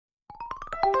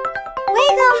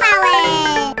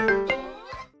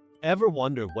Ever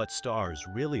wonder what stars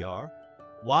really are?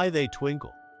 Why they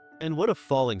twinkle? And what a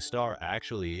falling star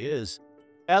actually is?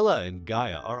 Ella and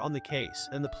Gaia are on the case,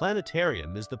 and the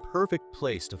planetarium is the perfect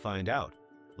place to find out.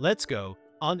 Let's go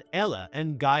on Ella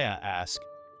and Gaia Ask.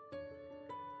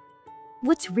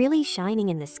 What's really shining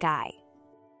in the sky?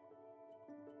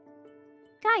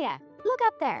 Gaia, look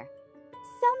up there.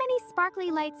 So many sparkly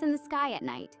lights in the sky at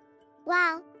night.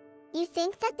 Wow, you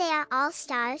think that they are all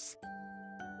stars?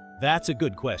 That's a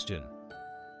good question.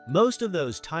 Most of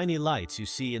those tiny lights you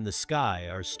see in the sky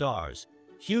are stars,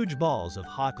 huge balls of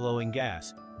hot glowing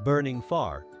gas burning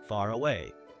far, far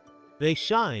away. They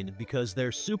shine because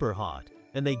they're super hot,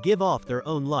 and they give off their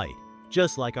own light,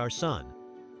 just like our sun.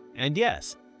 And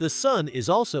yes, the sun is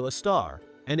also a star,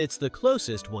 and it's the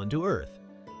closest one to Earth.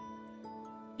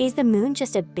 Is the moon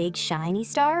just a big shiny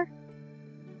star?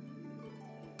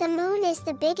 The moon is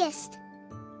the biggest.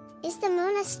 Is the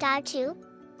moon a star too?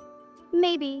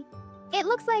 Maybe. It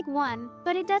looks like one,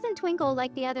 but it doesn't twinkle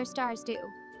like the other stars do.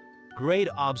 Great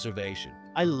observation.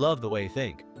 I love the way you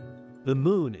think. The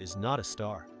moon is not a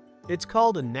star. It's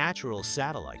called a natural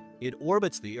satellite. It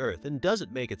orbits the Earth and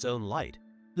doesn't make its own light.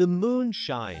 The moon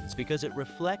shines because it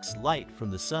reflects light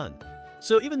from the sun.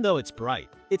 So even though it's bright,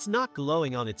 it's not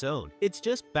glowing on its own. It's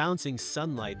just bouncing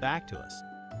sunlight back to us.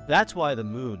 That's why the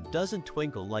moon doesn't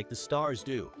twinkle like the stars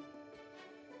do.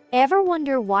 Ever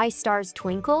wonder why stars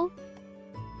twinkle?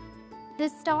 The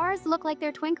stars look like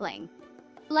they're twinkling.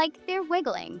 Like they're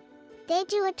wiggling. They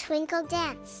do a twinkle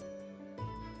dance.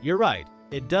 You're right,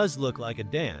 it does look like a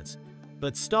dance,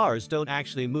 but stars don't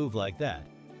actually move like that.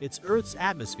 It's Earth's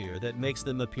atmosphere that makes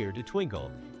them appear to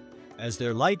twinkle. As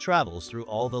their light travels through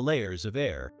all the layers of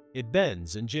air, it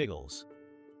bends and jiggles.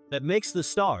 That makes the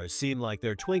stars seem like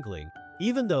they're twinkling,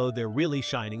 even though they're really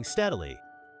shining steadily.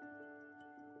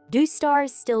 Do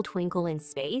stars still twinkle in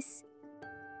space?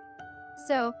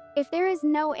 So, if there is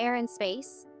no air in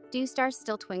space, do stars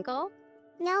still twinkle?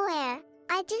 No air.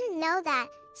 I didn't know that,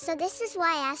 so this is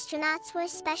why astronauts wear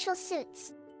special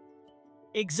suits.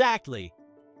 Exactly!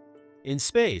 In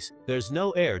space, there's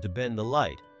no air to bend the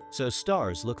light, so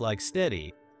stars look like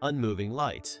steady, unmoving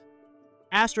lights.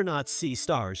 Astronauts see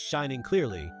stars shining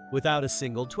clearly, without a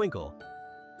single twinkle.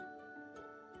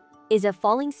 Is a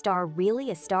falling star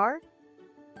really a star?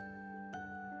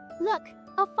 Look,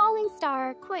 a falling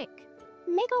star, quick.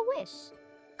 Make a wish.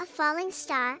 A falling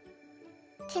star?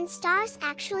 Can stars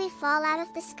actually fall out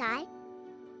of the sky?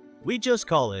 We just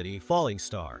call it a falling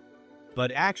star,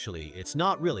 but actually it's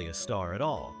not really a star at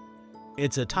all.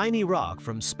 It's a tiny rock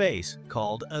from space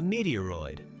called a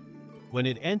meteoroid. When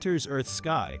it enters Earth's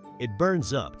sky, it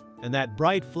burns up, and that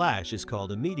bright flash is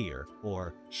called a meteor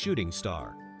or shooting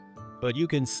star. But you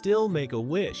can still make a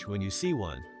wish when you see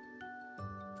one.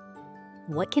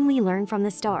 What can we learn from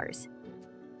the stars?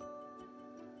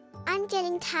 I'm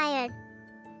getting tired.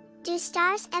 Do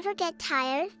stars ever get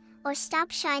tired or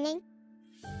stop shining?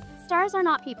 Stars are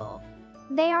not people.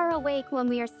 They are awake when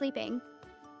we are sleeping.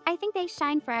 I think they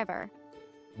shine forever.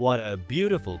 What a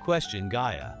beautiful question,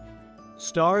 Gaia.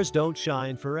 Stars don't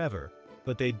shine forever,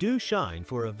 but they do shine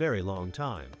for a very long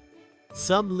time.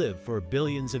 Some live for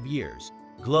billions of years,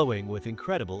 glowing with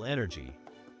incredible energy.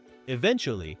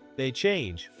 Eventually, they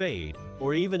change, fade,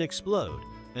 or even explode,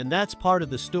 and that's part of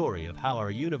the story of how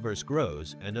our universe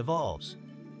grows and evolves.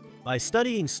 By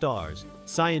studying stars,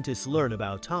 scientists learn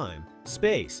about time,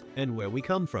 space, and where we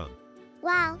come from.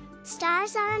 Wow,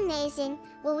 stars are amazing.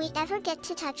 Will we ever get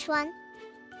to touch one?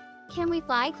 Can we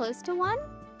fly close to one?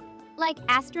 Like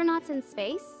astronauts in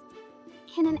space?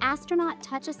 Can an astronaut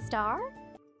touch a star?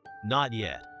 Not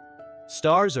yet.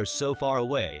 Stars are so far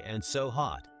away and so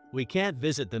hot, we can't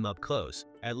visit them up close,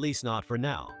 at least not for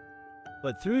now.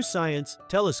 But through science,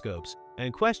 telescopes,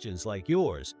 and questions like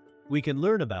yours, we can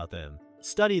learn about them,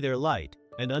 study their light,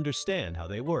 and understand how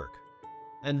they work.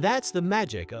 And that's the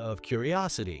magic of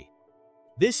curiosity.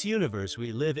 This universe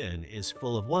we live in is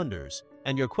full of wonders,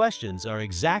 and your questions are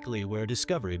exactly where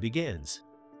discovery begins.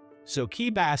 So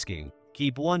keep asking,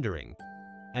 keep wondering,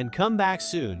 and come back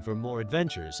soon for more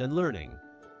adventures and learning.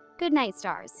 Good night,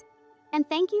 stars. And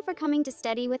thank you for coming to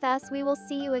study with us. We will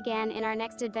see you again in our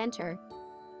next adventure.